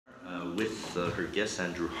with her guest,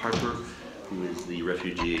 Andrew Harper, who is the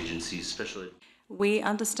Refugee Agency's special. We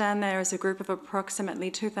understand there is a group of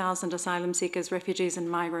approximately 2,000 asylum seekers, refugees and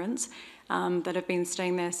migrants that have been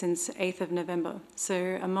staying there since 8th of November.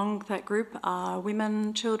 So among that group are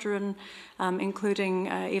women, children, including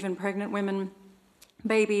even pregnant women,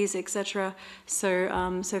 babies, etc.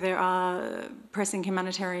 So there are pressing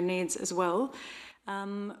humanitarian needs as well.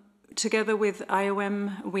 Together with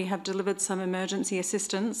IOM, we have delivered some emergency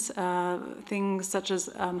assistance, things such as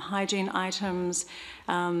hygiene items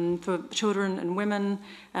for children and women,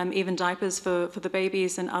 even diapers for the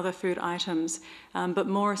babies and other food items. But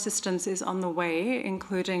more assistance is on the way,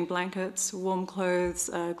 including blankets, warm clothes,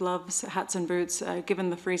 gloves, hats and boots, given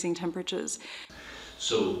the freezing temperatures.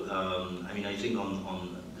 So, I mean, I think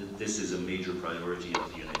this is a major priority of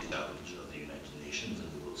the United Nations, and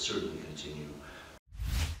we will certainly